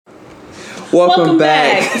Welcome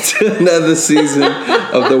back to another season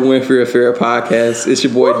of the Winfrey Affair podcast. It's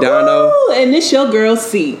your boy Dono. And it's your girl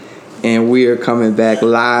C. And we are coming back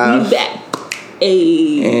live. We back.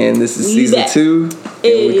 Ay. And this is season 2. Ay.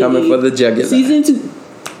 And we're coming for the jugular. Season 2.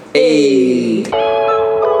 Ay.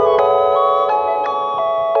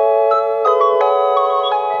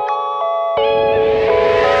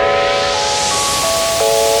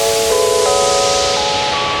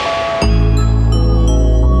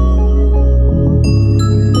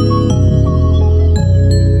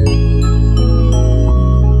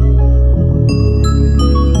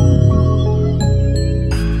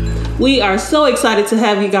 We are so excited to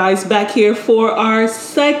have you guys back here for our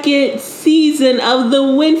second season of the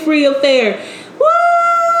Winfrey Affair.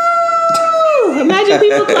 Woo! Imagine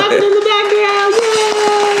people clapping in the background.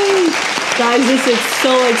 Yay! Guys, this is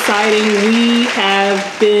so exciting. We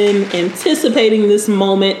have been anticipating this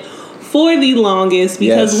moment for the longest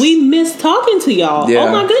because we miss talking to y'all. Yeah.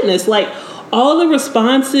 Oh my goodness. Like all the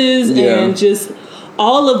responses and just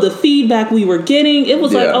all of the feedback we were getting, it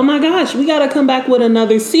was like, oh my gosh, we got to come back with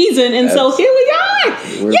another season. And so here we are.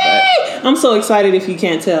 We're Yay! back. I'm so excited if you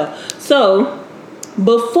can't tell. So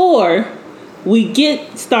before we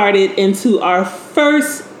get started into our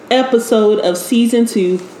first episode of season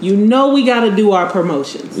 2, you know we got to do our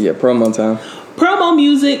promotions. Yeah, promo time. Promo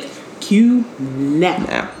music, cue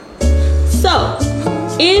now. So,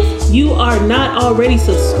 if you are not already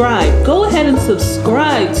subscribed, go ahead and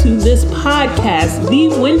subscribe to this podcast, The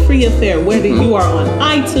Winfrey Affair, whether you are on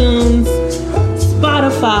iTunes,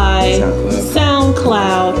 Spotify,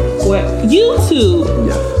 SoundCloud, or YouTube.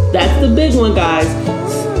 Yeah. That's the big one, guys.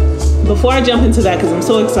 Before I jump into that, because I'm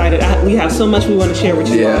so excited, we have so much we want to share with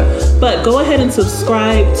you all. But go ahead and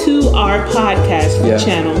subscribe to our podcast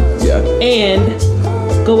channel. Yeah. And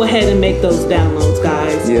go ahead and make those downloads,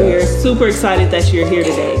 guys. Yeah. We're super excited that you're here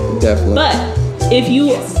today. Definitely. But if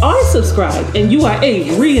you are subscribed and you are a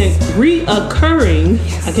reoccurring,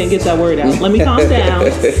 I can't get that word out. Let me calm down.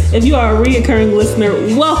 If you are a reoccurring listener,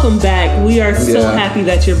 welcome back. We are so happy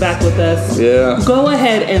that you're back with us. Yeah. Go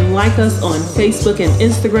ahead and like us on Facebook and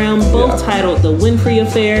Instagram, both titled The Winfrey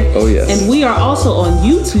Affair. Oh, yes. And we are also on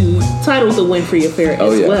YouTube, titled The Winfrey Affair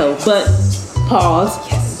as well. But pause.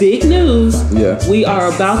 Big news. Yeah. We are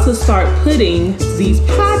about to start putting these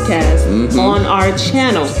podcasts on our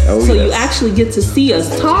channel. So you actually get to see us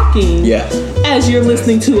talking as you're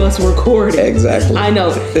listening to us recording. Exactly. I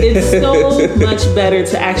know. It's so much better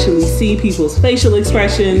to actually see people's facial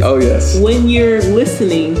expressions when you're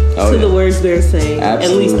listening to the words they're saying.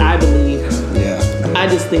 Absolutely. At least I believe. Yeah. I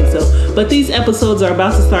just think so. But these episodes are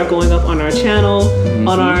about to start going up on our channel,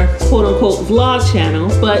 on our quote-unquote vlog channel.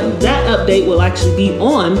 But that update will actually be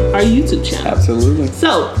on our YouTube channel. Absolutely.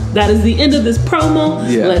 So, that is the end of this promo.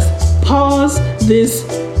 Yeah. Let's pause this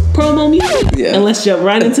promo music and let's jump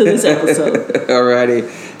right into this episode. Alrighty.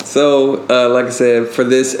 So, like I said, for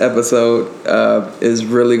this episode is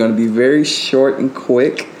really going to be very short and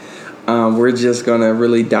quick. We're just going to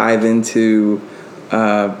really dive into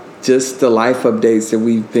just the life updates that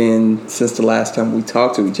we've been since the last time we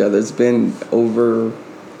talked to each other. It's been over, I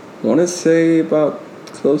want to say about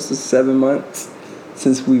close to 7 months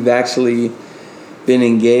since we've actually been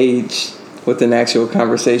engaged with an actual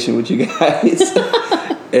conversation with you guys.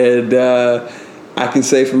 And I can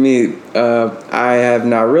say for me, I have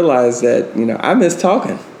now realized that, I miss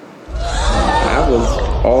talking. I was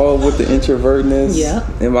all with the introvertness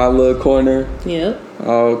in my little corner.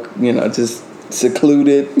 All, just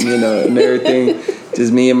secluded, and everything.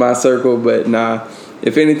 Just me and my circle. But nah,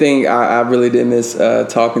 if anything, I really did miss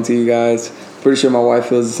talking to you guys. Pretty sure my wife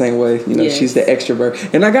feels the same way. She's the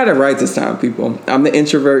extrovert. And I got it right this time, people. I'm the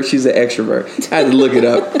introvert. She's the extrovert. I had to look it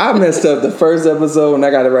up. I messed up the first episode, and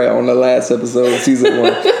I got it right on the last episode of season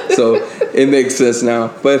 1. So it makes sense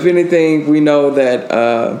now. But if anything, we know that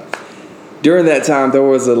during that time, there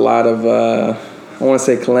was a lot of, I want to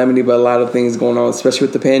say calamity, but a lot of things going on, especially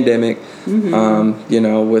with the pandemic,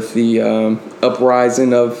 with the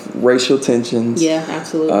uprising of racial tensions. Yeah,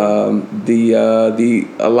 absolutely.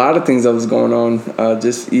 A lot of things that was going on,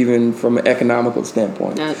 just even from an economical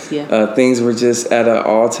standpoint. Things were just at an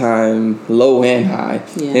all-time low and high.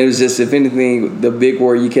 Yeah. And it was just, if anything, the big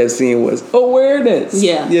word you kept seeing was awareness.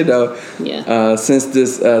 Yeah. Since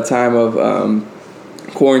this time of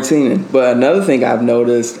quarantining. But another thing I've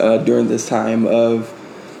noticed during this time of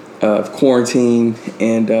quarantine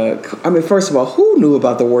and first of all, who knew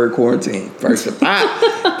about the word quarantine? First of all,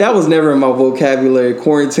 that was never in my vocabulary.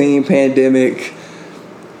 Quarantine, pandemic,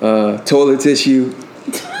 toilet tissue.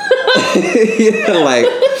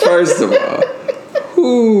 First of all,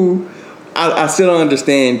 who? I still don't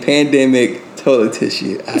understand pandemic, toilet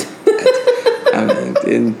tissue. I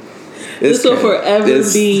mean, this will forever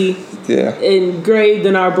be engraved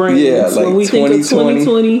in our brains. Yeah, like when we think of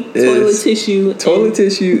 2020, toilet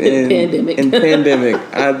tissue, and pandemic. And pandemic.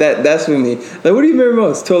 That's for me. Like, what do you remember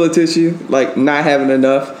most? Toilet tissue, like not having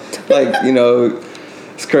enough. Like,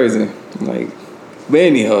 it's crazy. Like, but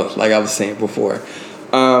anyhow, like I was saying before,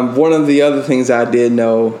 one of the other things I did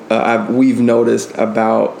know, we've noticed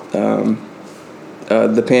about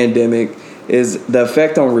the pandemic is the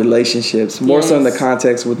effect on relationships, more so in the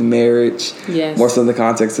context with marriage, more so in the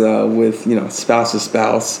context with, spouse to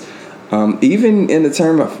spouse. Even in the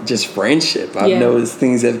term of just friendship, I've noticed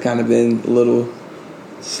things have kind of been a little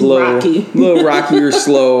slow, little rocky or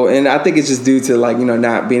slow. And I think it's just due to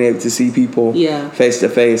not being able to see people face to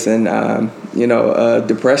face. And,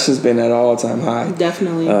 depression's been at an all-time high.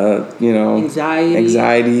 Definitely.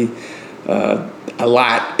 Anxiety, a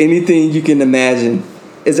lot. Anything you can imagine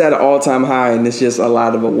is at an all-time high, and it's just a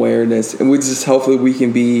lot of awareness. And hopefully we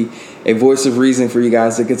can be a voice of reason for you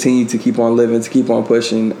guys to continue to keep on living, to keep on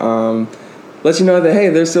pushing. Let you know that, hey,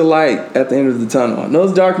 there's still light at the end of the tunnel. I know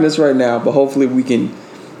it's darkness right now, but hopefully we can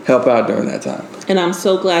help out during that time. And I'm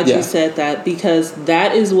so glad you said that, because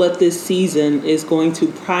that is what this season is going to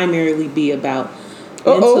primarily be about.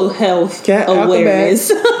 Mental health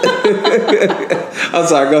awareness. I'm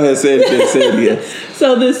sorry, go ahead, say it again.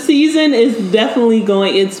 So the season is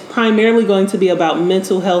it's primarily going to be about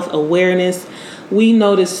mental health awareness. We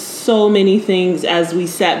noticed so many things as we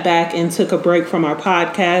sat back and took a break from our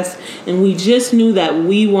podcast, and we just knew that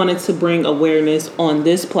we wanted to bring awareness on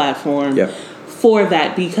this platform for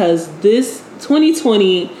that, because this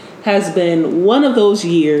 2020 has been one of those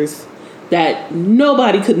years that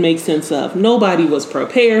nobody could make sense of. Nobody was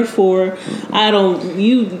prepared for.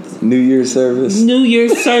 New Year's service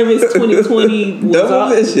 2020 was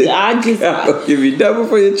double vision. I'll give you double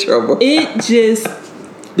for your trouble.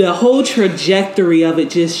 The whole trajectory of it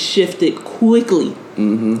just shifted quickly.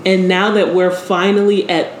 Mm-hmm. And now that we're finally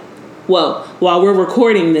while we're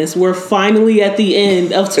recording this, we're finally at the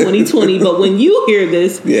end of 2020. But when you hear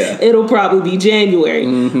this, it'll probably be January.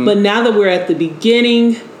 Mm-hmm. But now that we're at the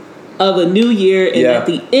beginning of a new year and at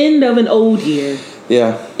the end of an old year,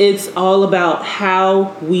 it's all about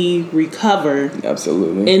how we recover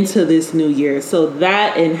into this new year. So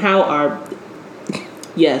that, and how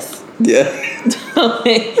because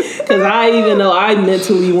I even know I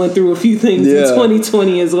mentally went through a few things in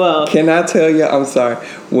 2020 as well. Can I tell you, I'm sorry,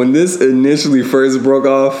 when this initially first broke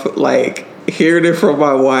off, like hearing it from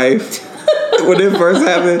my wife when it first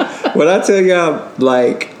happened, when I tell y'all,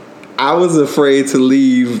 like, I was afraid to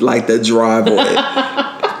leave, like, the driveway.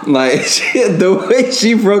 Like, the way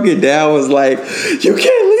she broke it down was like, you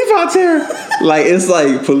can't leave out there. Like, it's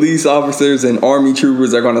like police officers and army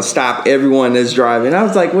troopers are going to stop everyone that's driving. I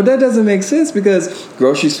was like, well, that doesn't make sense, because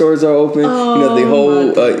grocery stores are open, the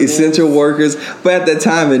whole essential workers. But at the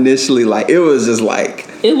time, initially, like, it was just like,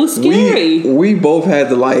 it was scary. We both had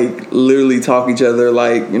to, like, literally talk each other,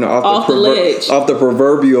 like, off the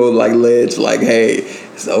proverbial, like, ledge, like, hey,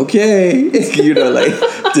 it's okay. Like,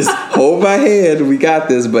 just hold my hand. We got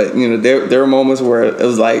this. But, there were moments where it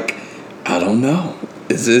was like, I don't know.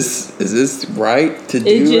 Is this right to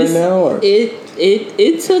do right now? Or?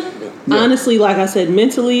 It took, honestly, like I said,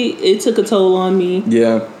 mentally, it took a toll on me.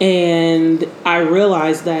 Yeah. And I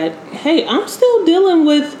realized that, hey, I'm still dealing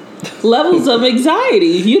with levels of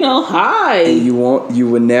anxiety, high. And you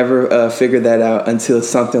would never figure that out until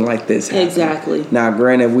something like this happened. Exactly. Now,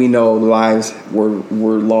 granted, we know lives were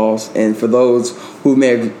lost, and for those who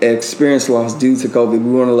may have experienced loss due to COVID,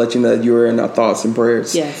 we want to let you know that you are in our thoughts and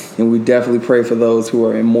prayers. Yes. And we definitely pray for those who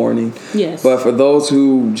are in mourning. Yes. But for those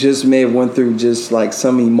who just may have went through just like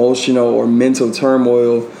some emotional or mental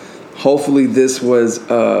turmoil, hopefully this was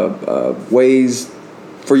ways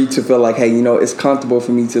for you to feel like, hey, it's comfortable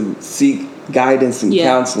for me to seek guidance and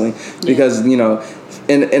counseling, because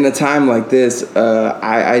in a time like this,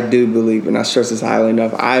 I do believe, and I stress this highly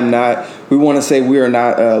enough, we want to say we are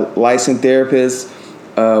not licensed therapists,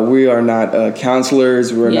 we are not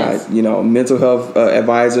counselors, we're not mental health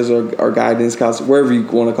advisors or guidance counselors, wherever you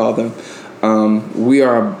want to call them. We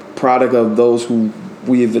are a product of those who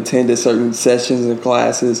we have attended certain sessions and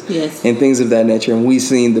classes and things of that nature, and we've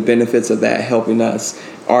seen the benefits of that helping us,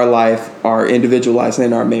 our life, our individual lives,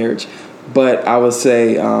 and our marriage. But I would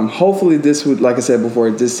say, hopefully this would, like I said before,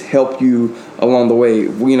 just help you along the way.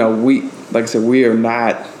 We are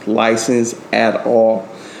not licensed at all.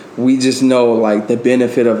 We just know, like, the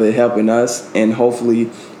benefit of it helping us, and hopefully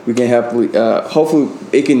we can hopefully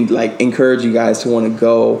it can like encourage you guys to want to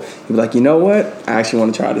go and be like, you know what, I actually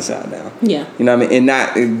want to try this out now. Yeah, you know what I mean, and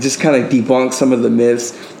not just kind of debunk some of the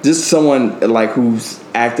myths. Just someone like who's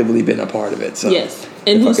actively been a part of it. So yes,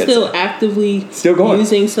 and who's still actively going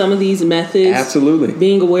using some of these methods. Absolutely,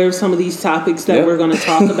 being aware of some of these topics that we're going to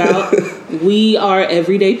talk about. We are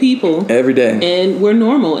everyday people every day, and we're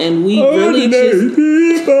normal, and we really just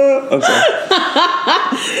I'm sorry.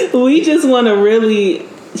 we just want to really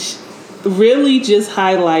just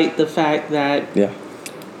highlight the fact that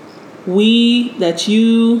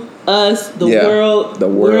you, us, the world,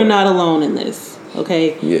 we're not alone in this.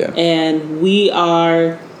 Okay. Yeah. And we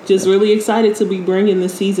are just really excited to be bringing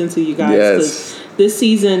this season to you guys. Yes. This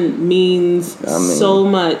season means so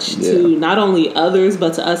much to not only others,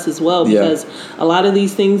 but to us as well, because a lot of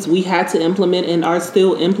these things we had to implement and are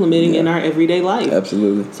still implementing in our everyday life.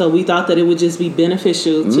 Absolutely. So we thought that it would just be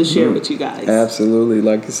beneficial to share with you guys. Absolutely.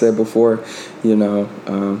 Like I said before, we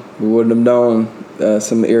wouldn't have known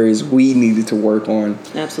some areas we needed to work on.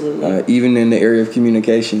 Absolutely. Even in the area of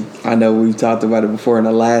communication. I know we've talked about it before in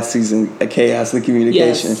the last season, chaos in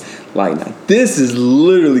communication. Yes. Like, now, this is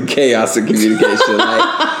literally chaos in communication.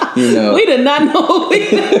 Like, we did not know.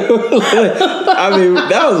 I mean,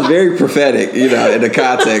 that was very prophetic, in the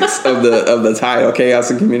context of the title, chaos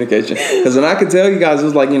in communication. Because when I could tell you guys, it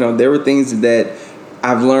was like, there were things that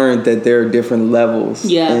I've learned that there are different levels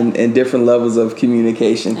and different levels of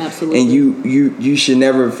communication. Absolutely. And you should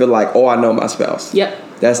never feel like, oh, I know my spouse. Yep.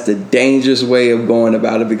 That's the dangerous way of going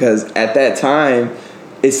about it, because at that time,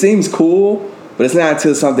 it seems cool, but it's not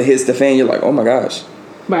until something hits the fan, you're like, oh my gosh.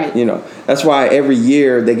 Right. That's why every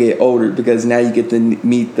year they get older, because now you get to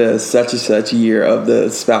meet the such and such year of the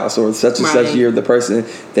spouse, or such and such year of the person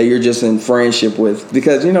that you're just in friendship with.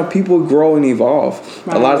 Because, people grow and evolve.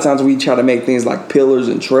 Right. A lot of times we try to make things like pillars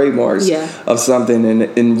and trademarks of something.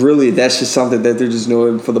 And really, that's just something that they're just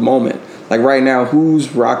doing for the moment. Like right now,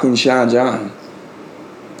 who's rocking Sean John?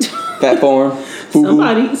 Fat Form?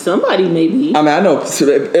 Somebody maybe. I mean, I know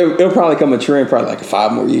it'll probably come a trend, probably like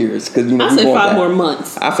 5 more years. Because I say 5 more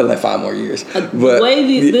months. I feel like 5 more years. But the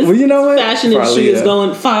way this fashion industry is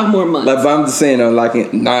going, 5 more months. Like, but I'm just saying,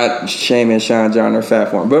 like, not shaming Sean John or Fat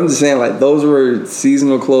Form, but I'm just saying, like, those were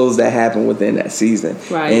seasonal clothes that happened within that season.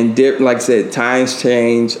 Right. And like I said, times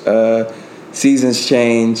change, seasons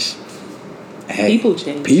change. Hey,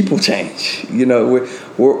 people change.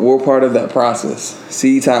 We're part of that process.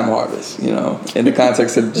 Seed time, harvest. In the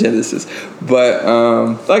context of Genesis. But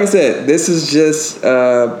like I said, this is just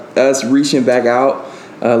us reaching back out,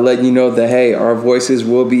 letting you know that, hey, our voices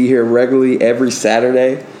will be here regularly every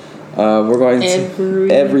Saturday. We're going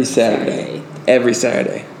every Saturday.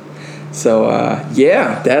 So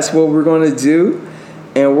that's what we're going to do,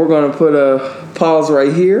 and we're going to put a pause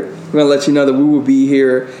right here. We're going to let you know that we will be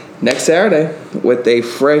here next Saturday with a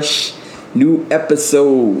fresh new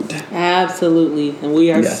episode. Absolutely. And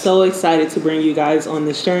we are so excited to bring you guys on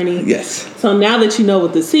this journey. Yes. So now that you know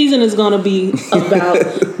what the season is going to be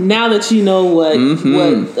about, now that you know what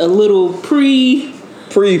a little preview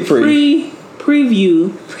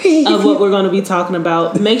of what we're going to be talking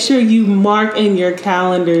about, make sure you mark in your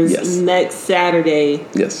calendars next Saturday.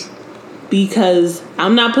 Yes. Because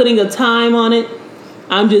I'm not putting a time on it.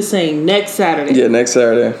 I'm just saying next Saturday. Yeah, next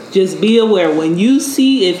Saturday. Just be aware. When you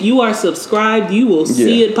see, if you are subscribed, you will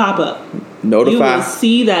see it pop up. Notify. You will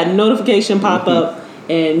see that notification pop up,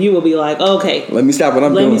 and you will be like, okay. Let me stop what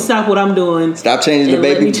I'm doing. Let me stop what I'm doing. Stop changing the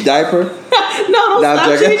baby diaper. Don't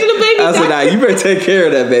stop changing the baby diaper. I said, you better take care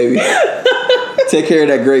of that baby. Take care of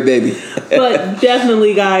that great baby. But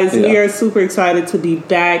definitely, guys, we are super excited to be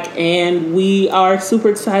back, and we are super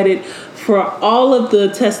excited for all of the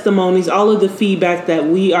testimonies, all of the feedback that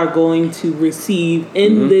we are going to receive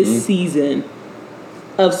in this season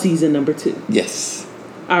of season number 2. Yes.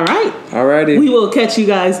 All right. All righty. We will catch you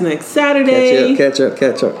guys next Saturday. Catch up.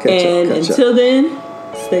 And until then,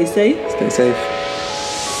 stay safe. Stay safe.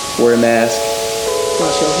 Wear a mask.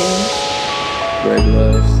 Wash your hands. Wear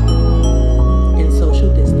gloves. And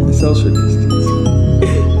social distance.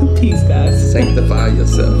 Peace, guys. Sanctify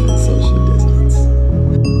yourself in social distance.